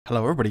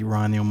Hello everybody,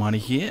 Ryan the Almighty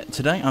here.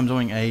 Today I'm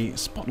doing a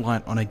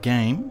spotlight on a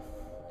game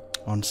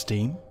on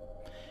Steam.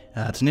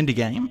 It's an indie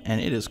game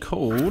and it is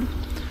called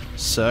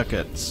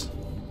Circuits.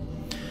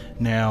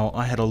 Now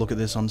I had a look at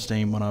this on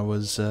Steam when I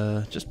was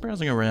just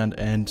browsing around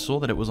and saw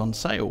that it was on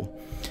sale.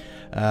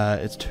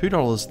 It's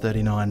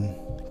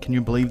 $2.39. Can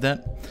you believe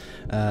that?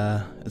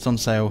 It's on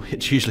sale.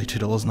 It's usually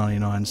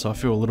 $2.99, so I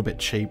feel a little bit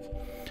cheap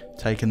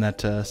taking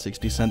that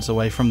 60 cents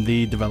away from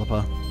the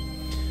developer.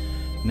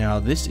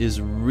 Now this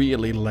is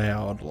really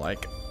loud,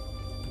 like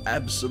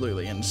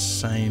absolutely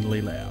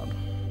insanely loud.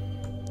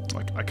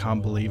 Like I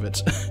can't believe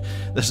it.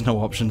 There's no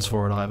options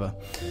for it either.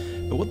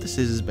 But what this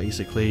is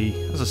basically,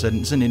 as I said,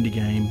 it's an indie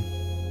game.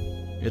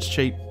 It's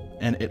cheap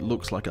and it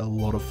looks like a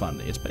lot of fun.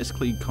 It's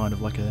basically kind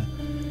of like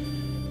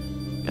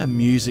a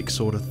music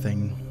sort of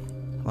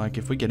thing. Like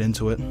if we get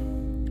into it,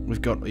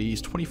 we've got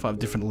these 25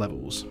 different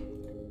levels.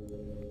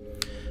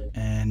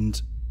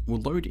 And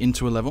we'll load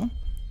into a level.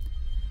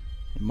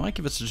 It might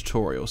give us a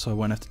tutorial, so I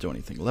won't have to do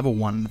anything. Level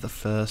 1, the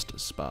first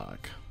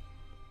spark.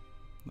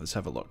 Let's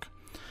have a look.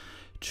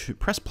 To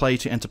press play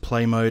to enter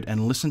play mode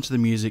and listen to the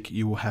music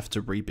you will have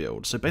to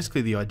rebuild. So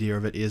basically the idea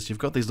of it is you've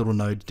got these little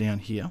nodes down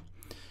here,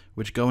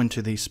 which go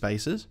into these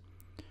spaces,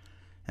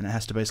 and it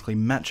has to basically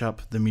match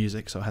up the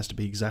music, so it has to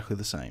be exactly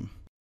the same.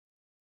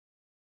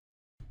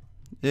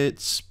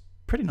 It's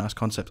pretty nice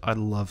concept. I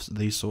love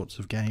these sorts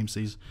of games,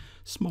 these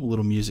small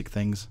little music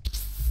things.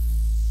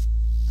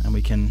 And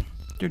we can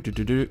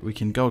we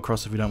can go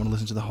across if we don't want to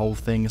listen to the whole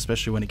thing,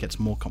 especially when it gets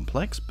more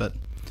complex, but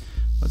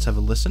let's have a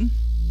listen.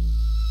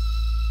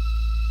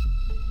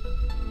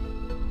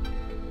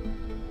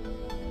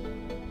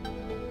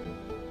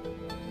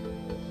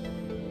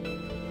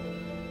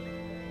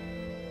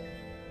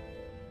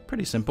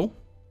 Pretty simple.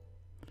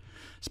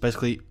 So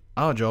basically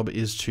our job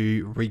is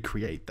to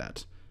recreate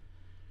that.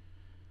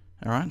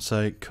 Alright,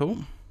 so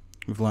cool.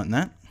 We've learnt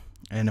that.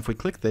 And if we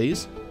click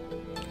these,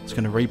 it's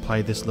going to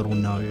replay this little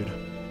node.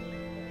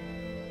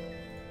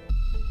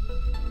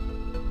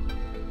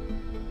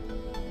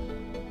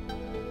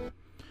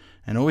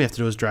 And all we have to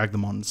do is drag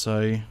them on.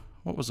 So,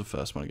 what was the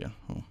first one again?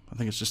 Oh, I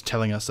think it's just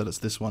telling us that it's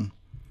this one.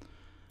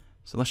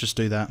 So let's just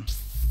do that.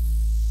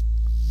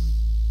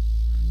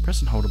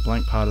 Press and hold a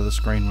blank part of the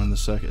screen when the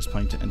circuit is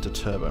playing to enter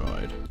turbo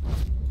mode.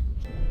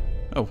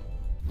 Oh.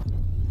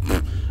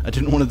 I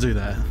didn't want to do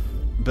that.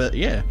 But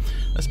yeah,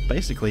 that's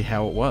basically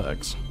how it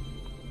works.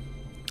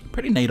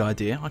 Pretty neat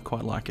idea, I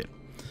quite like it.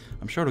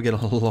 I'm sure it'll get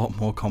a lot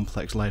more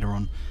complex later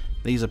on.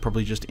 These are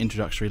probably just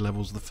introductory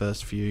levels, the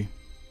first few.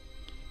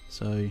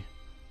 So,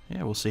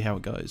 yeah, we'll see how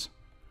it goes.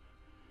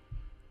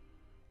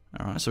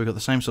 Alright, so we've got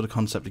the same sort of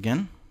concept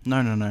again.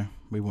 No.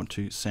 We want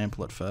to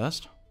sample it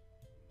first.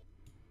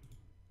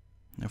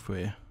 If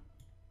we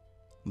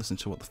listen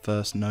to what the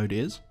first node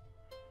is.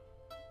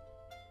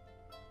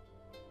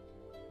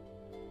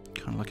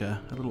 Kind of like a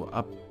little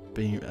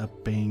upping.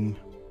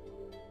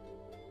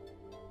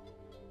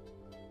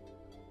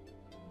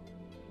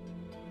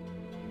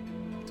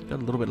 It's got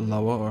a little bit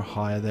lower or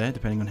higher there,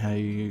 depending on how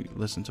you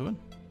listen to it.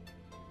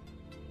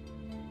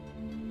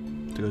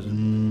 It goes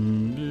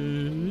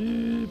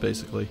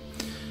basically.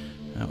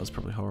 That was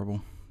probably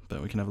horrible,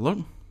 but we can have a look.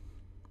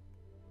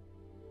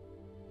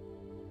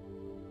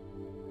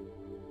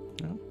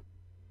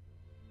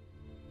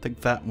 I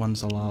think that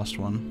one's the last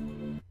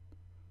one.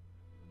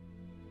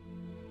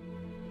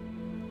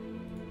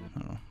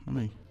 Oh, let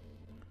me.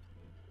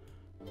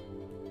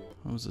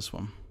 What was this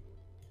one?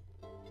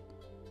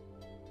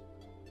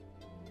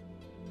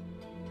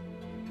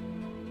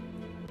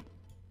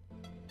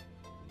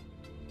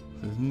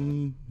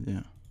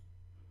 Yeah.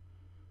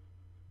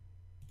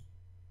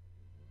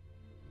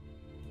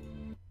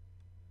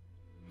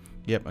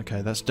 Yep,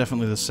 okay, that's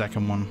definitely the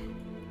second one.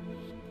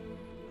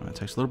 It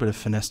takes a little bit of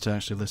finesse to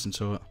actually listen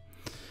to it.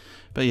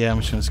 But yeah, I'm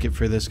just going to skip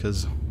through this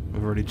because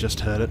we've already just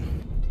heard it.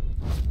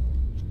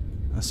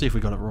 Let's see if we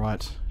got it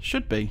right.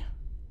 Should be.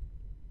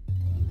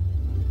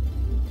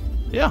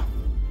 Yeah,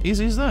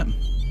 easy as that.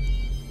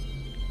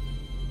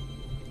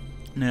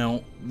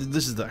 Now,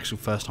 this is the actual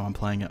first time I'm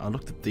playing it. I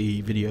looked at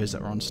the videos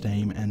that were on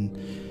Steam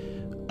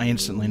and I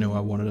instantly knew I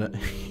wanted it.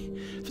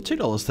 For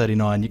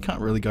 $2.39, you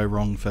can't really go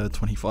wrong for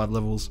 25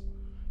 levels.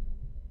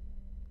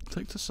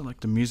 Click to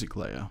select a music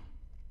layer.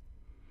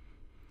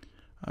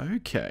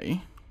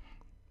 Okay.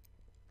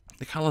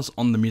 The colours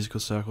on the musical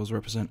circles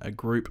represent a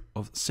group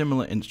of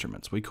similar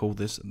instruments. We call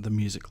this the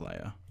music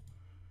layer.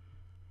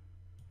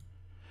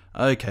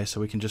 Okay,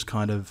 so we can just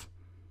kind of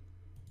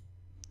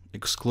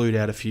exclude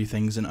out a few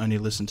things and only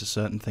listen to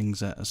certain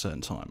things at a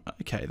certain time.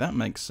 Okay, that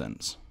makes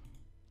sense.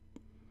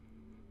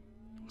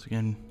 So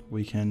again,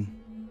 we can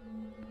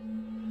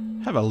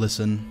have a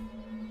listen.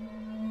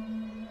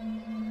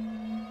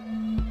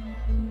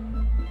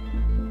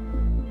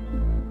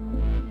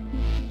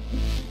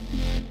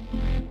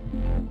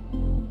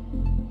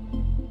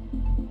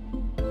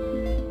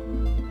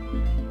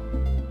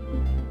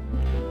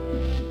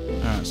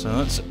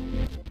 So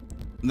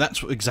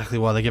that's exactly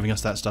why they're giving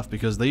us that stuff,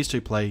 because these two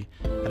play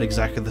at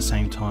exactly the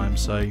same time.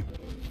 So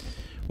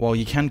Well,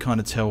 you can kind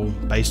of tell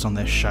based on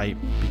their shape,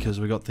 because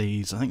we got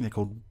these, I think they're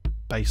called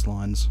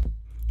baselines,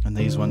 and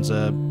these ones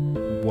are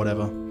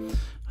whatever.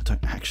 I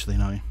don't actually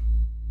know.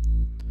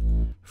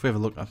 If we have a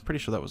look, I'm pretty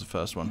sure that was the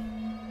first one.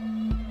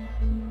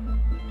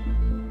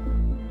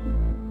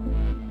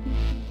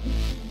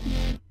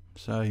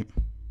 So,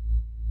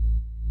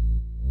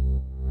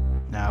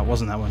 no, it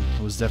wasn't that one.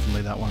 It was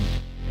definitely that one.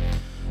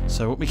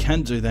 So what we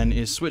can do then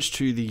is switch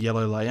to the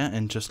yellow layer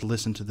and just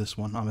listen to this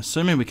one. I'm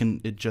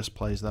assuming it just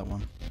plays that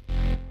one.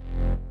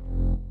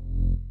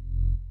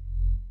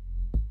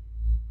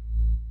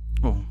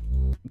 Oh,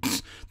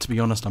 to be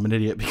honest, I'm an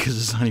idiot because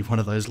there's only one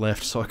of those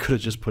left, so I could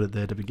have just put it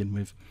there to begin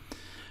with.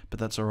 But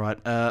that's alright.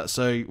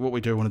 So what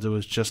we do want to do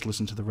is just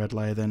listen to the red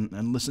layer then,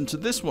 and listen to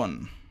this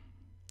one.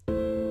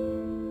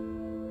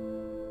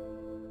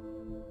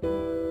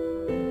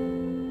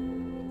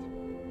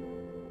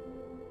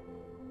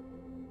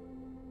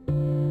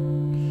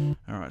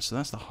 Alright, so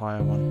that's the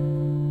higher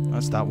one.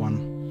 That's that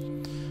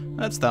one.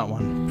 That's that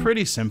one.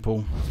 Pretty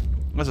simple.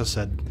 As I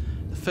said,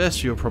 the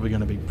first few are probably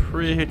going to be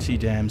pretty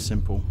damn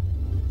simple.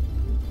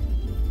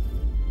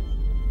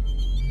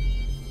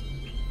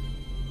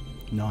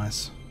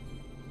 Nice.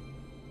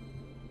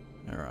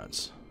 Alright.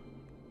 So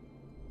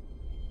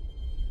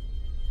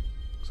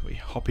we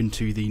hop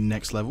into the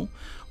next level.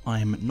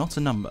 I'm not a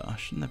number.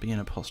 Shouldn't there be an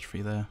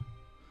apostrophe there?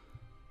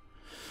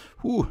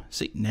 Ooh,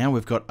 see, now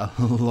we've got a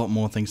lot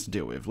more things to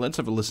deal with. Let's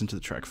have a listen to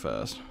the track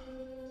first.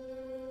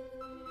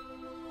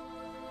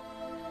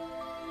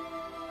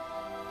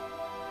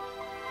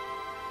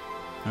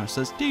 Now it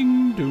says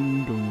ding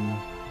dong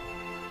dong.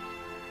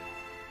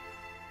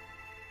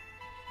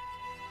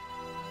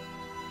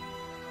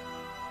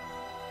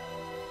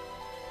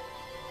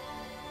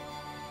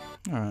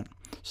 Alright,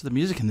 so the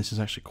music in this is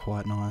actually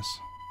quite nice.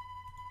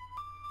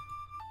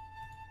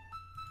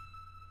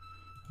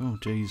 Oh,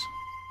 jeez.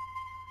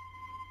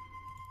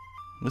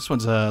 This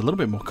one's a little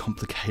bit more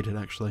complicated,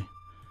 actually.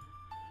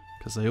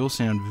 Because they all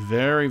sound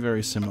very,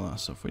 very similar.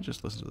 So if we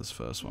just listen to this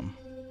first one.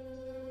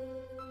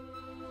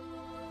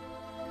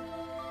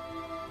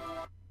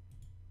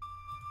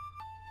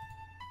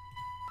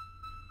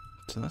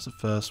 So that's the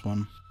first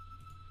one.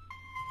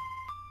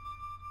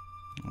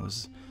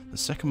 Was the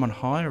second one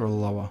higher or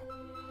lower?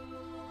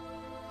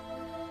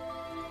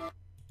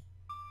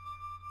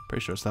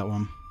 Pretty sure it's that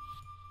one.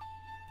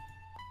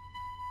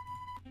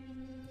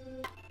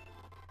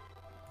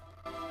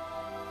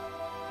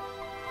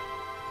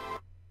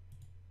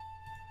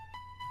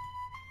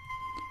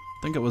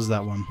 I think it was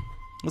that one.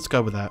 Let's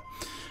go with that.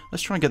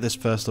 Let's try and get this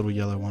first little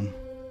yellow one.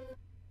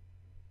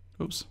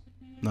 Oops.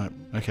 No.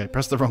 Okay,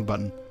 press the wrong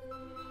button.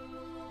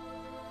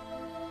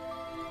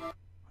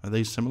 Are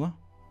these similar?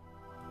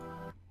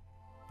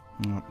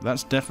 No,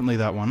 that's definitely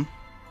that one.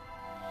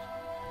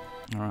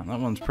 Alright, that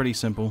one's pretty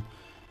simple.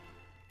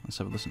 Let's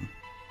have a listen.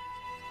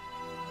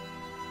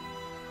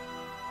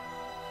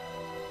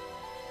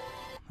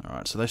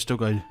 Alright, so they still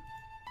go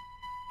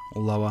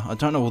lower. I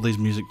don't know all these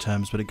music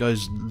terms, but it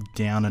goes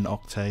down an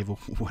octave or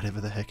whatever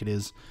the heck it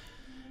is.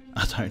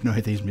 I don't know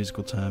these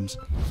musical terms.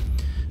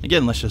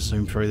 Again, let's just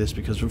zoom through this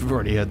because we've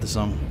already heard the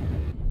song.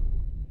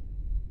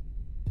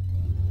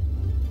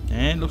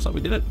 And looks like we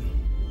did it.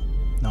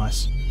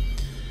 Nice.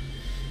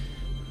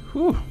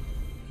 Whew.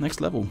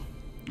 Next level.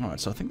 Alright,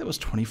 so I think there was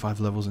 25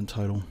 levels in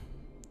total.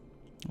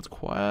 That's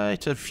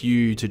quite a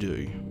few to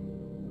do.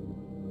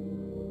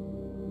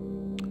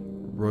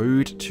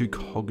 Road to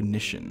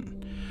Cognition.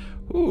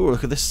 Ooh,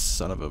 look at this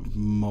son of a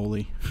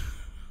moly.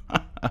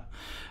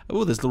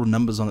 Oh, there's little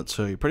numbers on it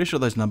too. Pretty sure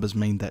those numbers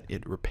mean that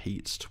it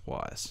repeats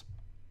twice.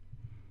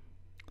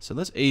 So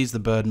let's ease the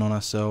burden on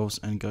ourselves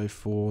and go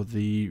for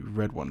the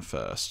red one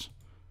first.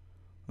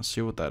 Let's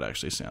see what that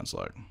actually sounds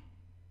like.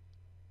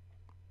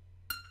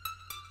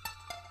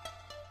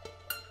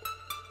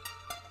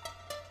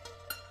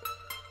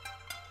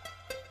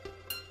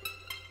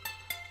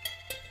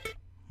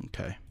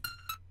 Okay.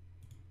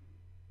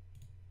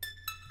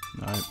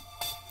 No.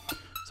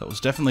 So it was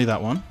definitely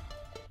that one.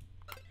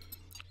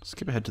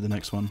 Skip ahead to the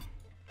next one.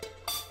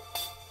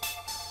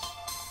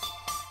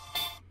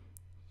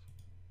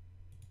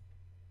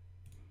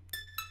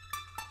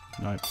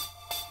 No.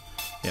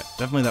 Yeah,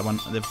 definitely that one.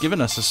 They've given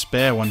us a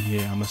spare one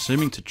here, I'm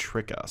assuming to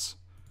trick us.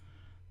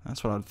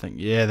 That's what I'd think.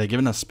 Yeah, they're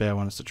giving us spare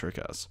ones to trick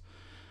us.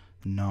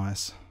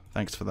 Nice.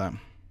 Thanks for that.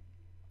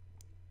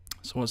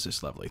 So what's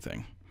this lovely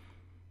thing?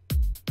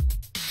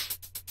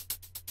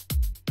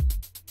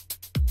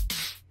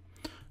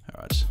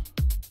 Alright.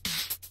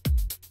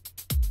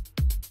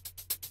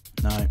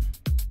 No.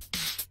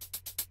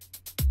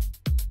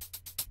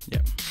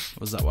 Yep, it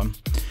was that one.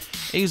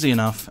 Easy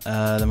enough.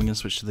 Then we're going to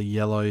switch to the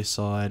yellow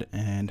side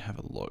and have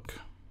a look.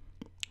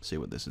 See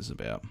what this is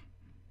about.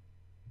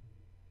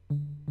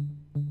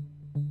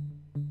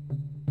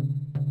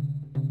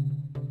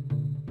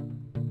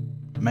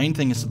 Main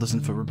thing is to listen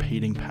for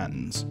repeating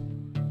patterns.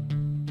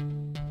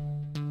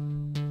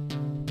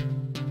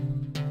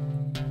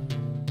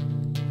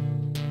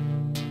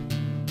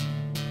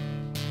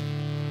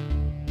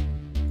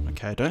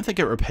 Okay, I don't think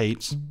it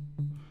repeats,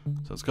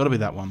 so it's got to be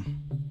that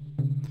one.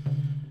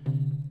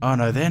 Oh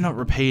no, they're not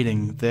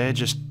repeating. They're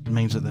just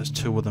means that there's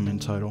 2 of them in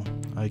total.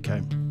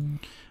 Okay.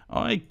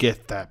 I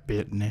get that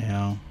bit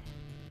now.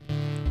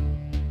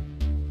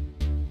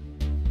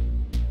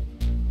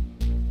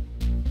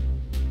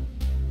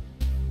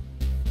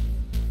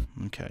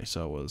 Okay,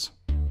 so it was...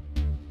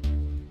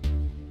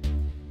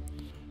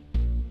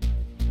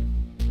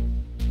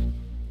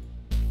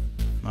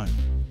 No. I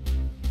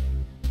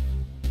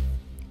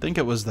think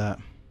it was that.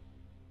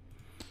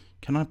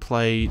 Can I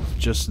play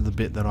just the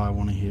bit that I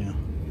want to hear?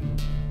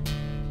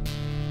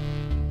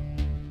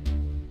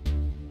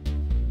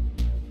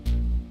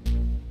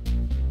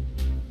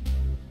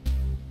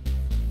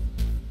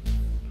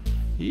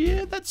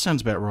 Yeah, that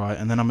sounds about right.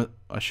 And then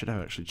I should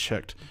have actually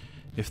checked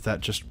if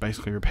that just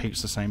basically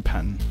repeats the same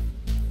pattern.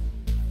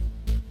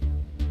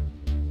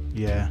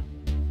 Yeah.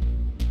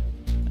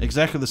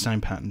 Exactly the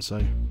same pattern,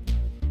 so...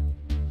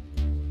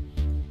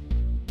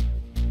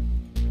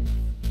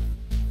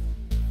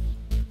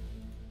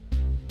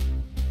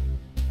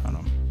 Hold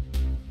on.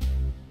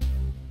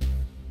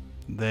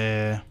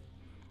 There.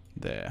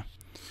 There.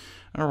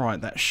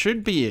 Alright, that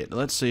should be it.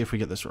 Let's see if we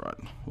get this right.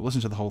 We'll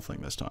listen to the whole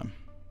thing this time.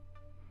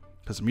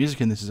 Because the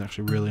music in this is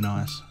actually really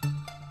nice.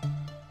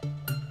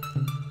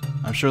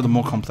 I'm sure the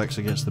more complex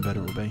it gets, the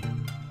better it will be.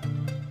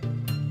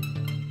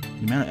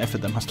 The amount of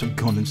effort that must have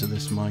gone into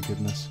this, my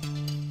goodness.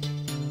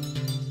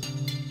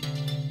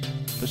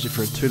 Especially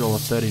for a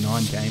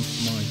 $2.39 game,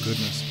 my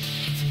goodness.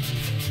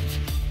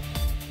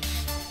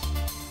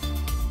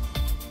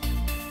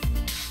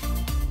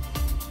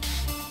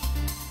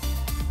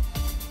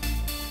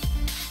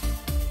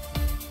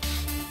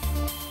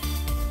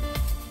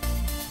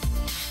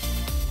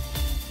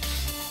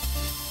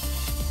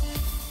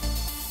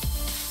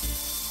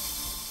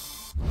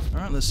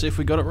 Alright, let's see if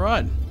we got it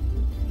right.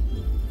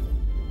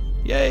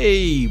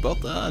 Yay! Well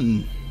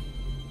done.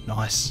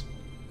 Nice.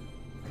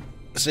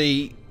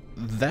 See,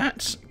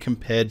 that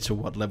compared to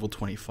what level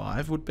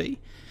 25 would be,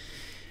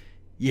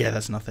 yeah,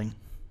 that's nothing.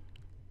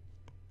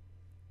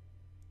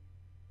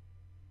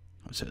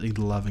 I'm certainly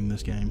loving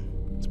this game.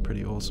 It's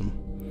pretty awesome.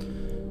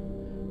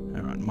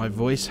 Alright, my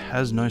voice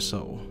has no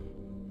soul.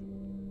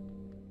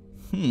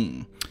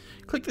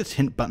 Click this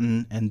hint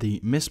button and the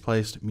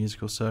misplaced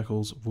musical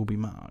circles will be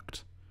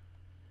marked.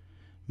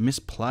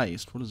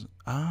 Misplaced? What is it?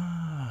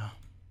 Ah.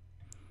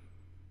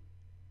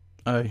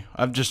 Oh,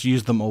 I've just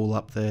used them all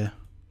up there.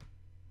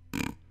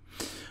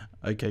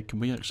 Okay, can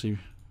we actually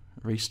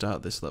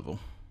restart this level?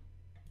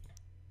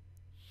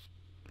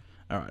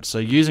 Alright, so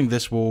using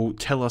this will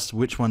tell us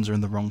which ones are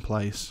in the wrong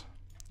place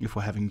if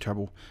we're having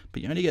trouble.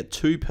 But you only get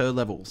 2 per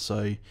level,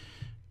 so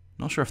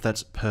not sure if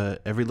that's per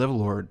every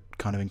level or it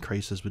kind of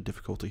increases with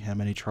difficulty how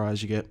many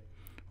tries you get.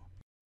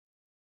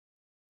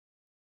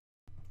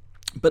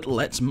 But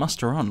let's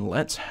muster on.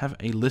 Let's have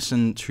a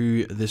listen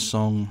to this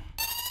song.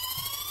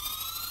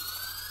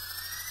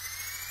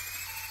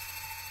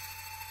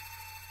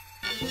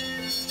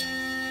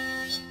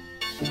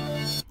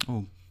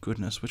 Oh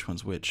goodness, which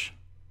one's which?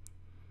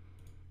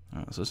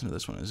 Alright, let's listen to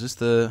this one. Is this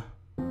the...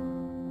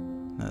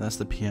 No, that's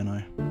the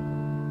piano.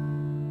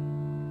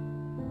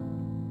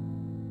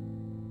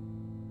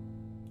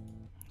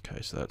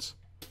 Okay, so that's...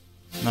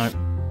 No.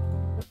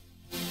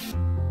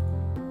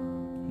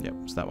 Yep,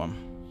 it's that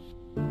one.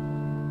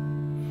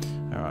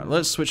 Alright,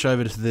 let's switch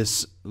over to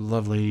this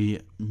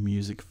lovely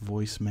music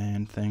voice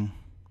man thing.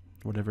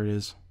 Whatever it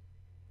is.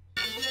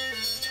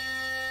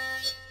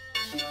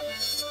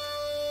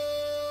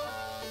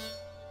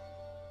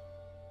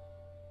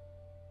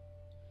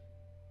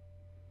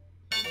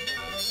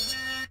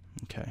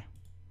 Okay.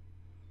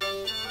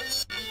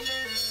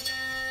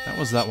 That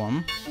was that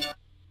one.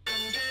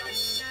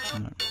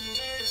 No.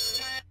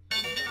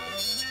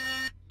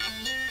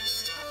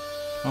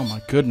 Oh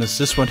my goodness,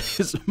 this one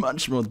is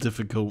much more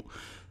difficult.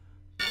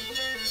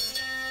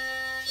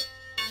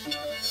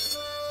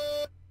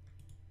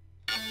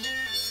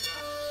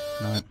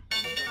 Nope.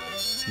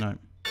 Nope.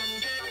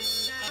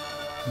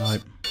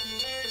 Nope.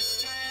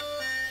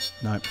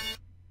 Nope.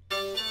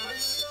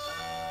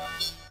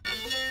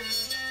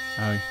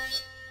 Oh.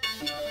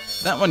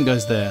 That one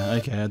goes there.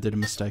 Okay, I did a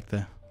mistake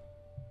there.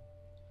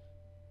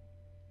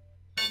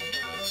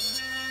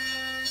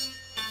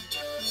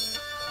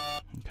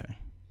 Okay.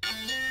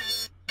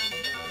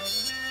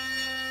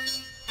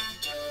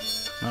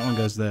 That one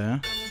goes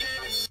there.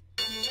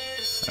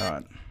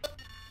 Alright.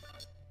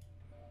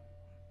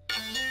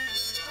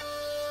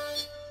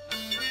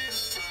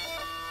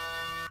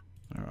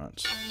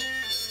 Alright.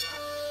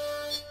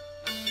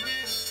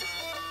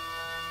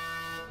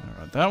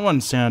 Alright, that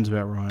one sounds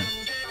about right.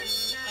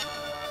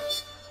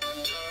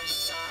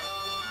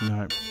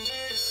 Nope.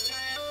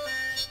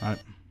 Nope.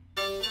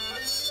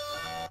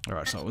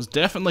 Alright, so it was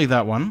definitely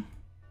that one.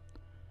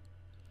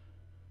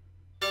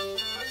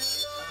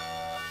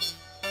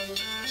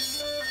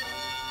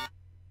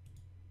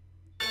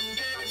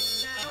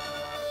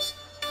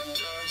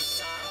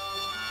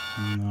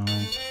 No.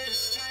 I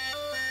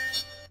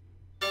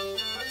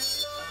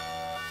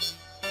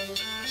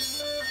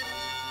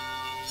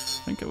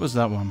think it was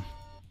that one.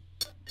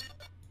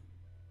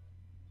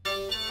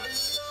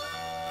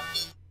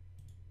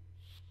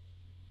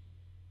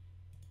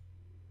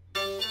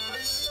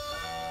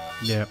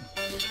 Yeah.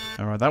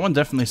 Alright, that one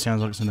definitely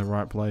sounds like it's in the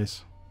right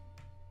place.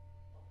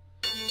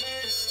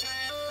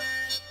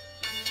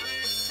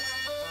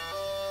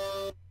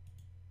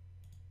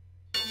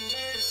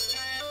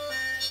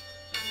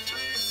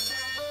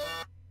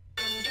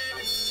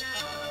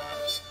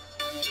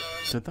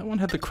 Did that one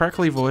have the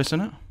crackly voice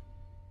in it?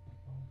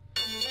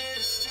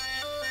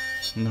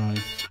 No.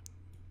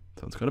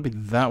 So it's got to be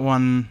that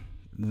one,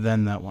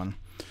 then that one.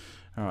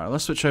 Alright,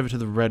 let's switch over to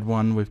the red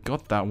one. We've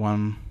got that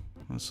one.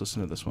 Let's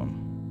listen to this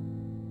one.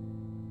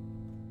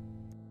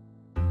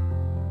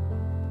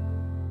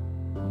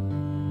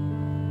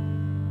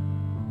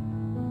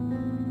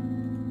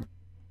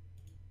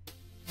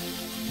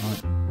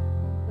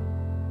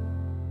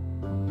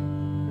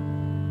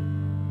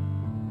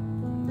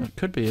 That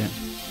could be it.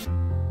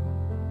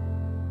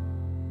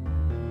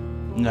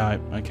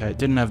 No, okay, it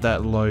didn't have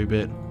that low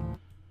bit.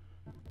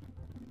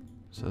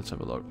 So let's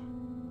have a look.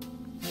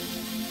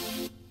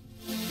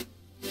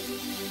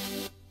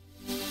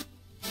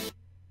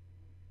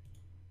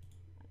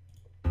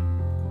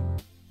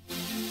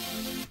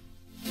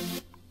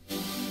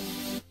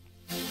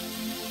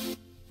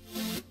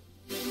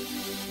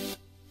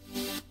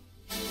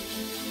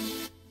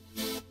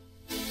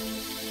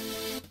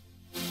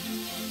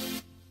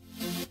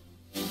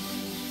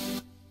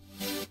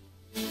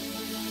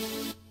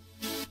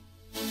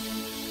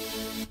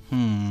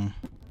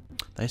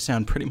 They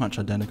sound pretty much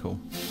identical.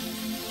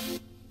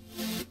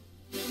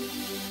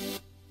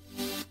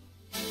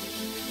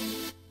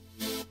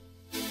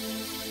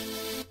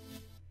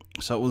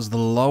 So it was the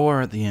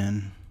lower at the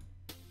end.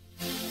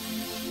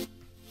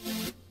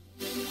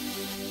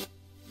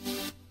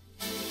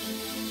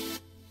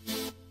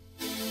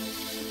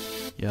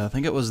 Yeah, I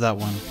think it was that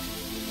one.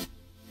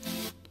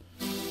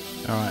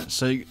 Alright,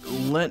 so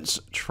let's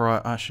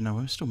try... Actually, no,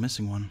 we're still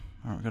missing one.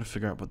 Alright, we've got to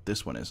figure out what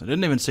this one is. I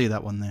didn't even see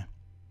that one there.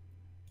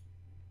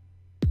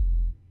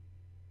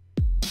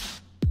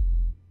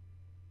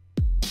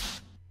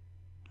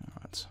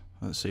 Alright,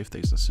 let's see if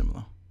these are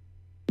similar.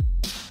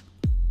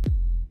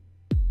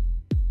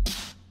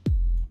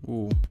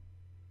 Ooh.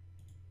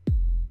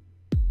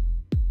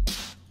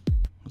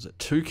 Was it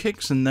 2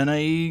 kicks and then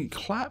a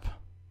clap?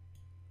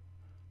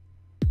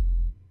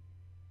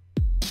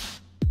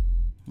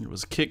 It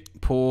was kick,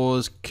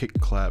 pause, kick,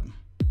 clap.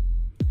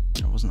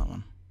 No, it wasn't that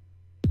one.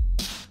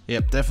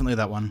 Yep, definitely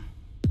that one.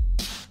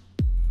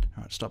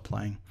 Alright, stop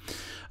playing.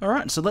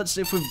 Alright, so let's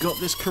see if we've got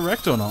this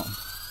correct or not.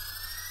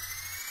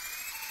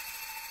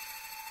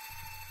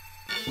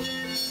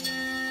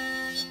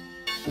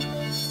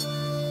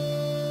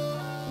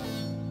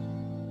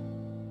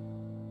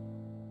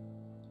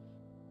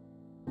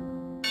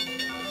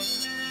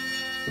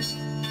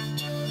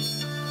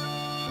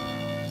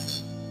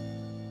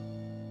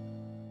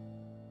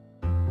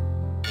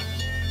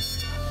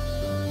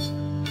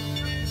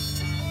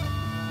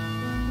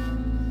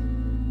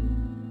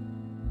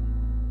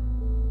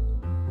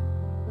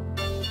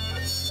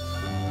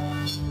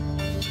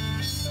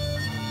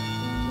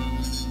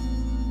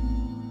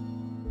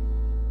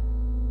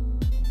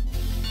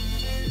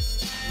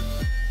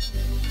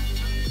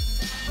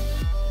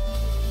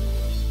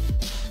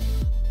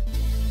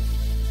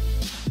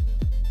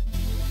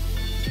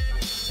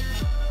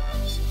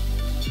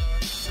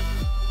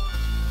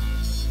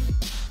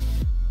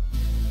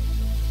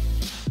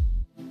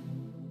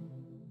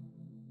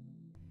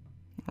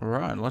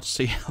 Alright, let's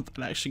see how that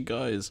actually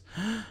goes.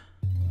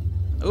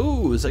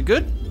 Ooh, is that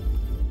good?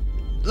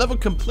 Level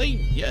complete,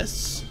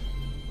 yes.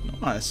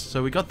 Nice,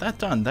 so we got that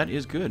done, that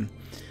is good.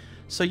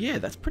 So yeah,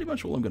 that's pretty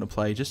much all I'm going to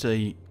play. Just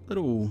a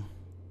little,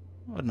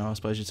 I don't know, I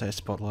suppose you'd say a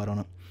spotlight on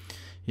it.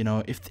 You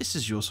know, if this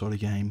is your sort of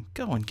game,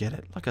 go and get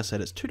it. Like I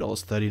said, it's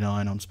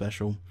 $2.39 on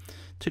special,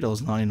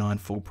 $2.99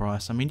 full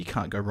price. I mean, you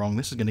can't go wrong.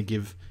 This is going to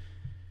give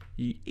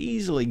you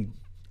easily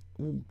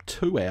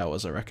 2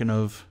 hours, I reckon,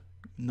 of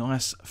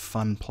nice,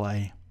 fun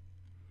play.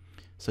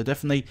 So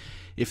definitely,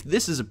 if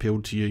this has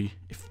appealed to you,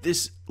 if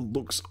this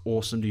looks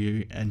awesome to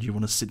you, and you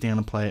want to sit down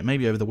and play it,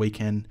 maybe over the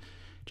weekend,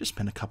 just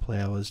spend a couple of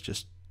hours,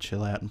 just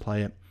chill out and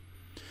play it,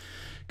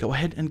 go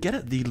ahead and get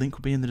it. The link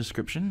will be in the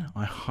description.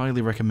 I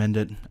highly recommend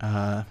it.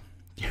 The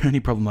only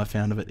problem I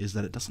found of it is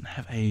that it doesn't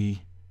have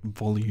a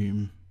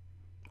volume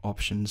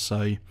option, so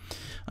I'm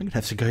going to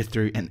have to go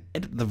through and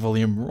edit the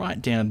volume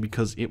right down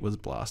because it was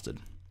blasted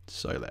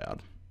so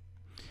loud.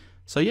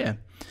 So yeah,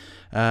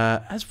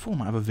 as for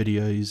my other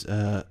videos,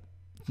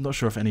 I'm not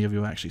sure if any of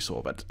you actually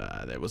saw, but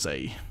there was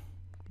a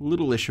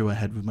little issue I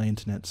had with my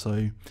internet,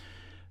 so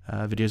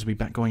videos will be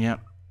back going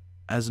out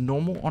as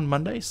normal on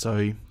Monday,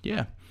 so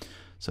yeah.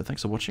 So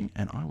thanks for watching,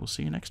 and I will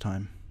see you next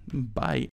time. Bye.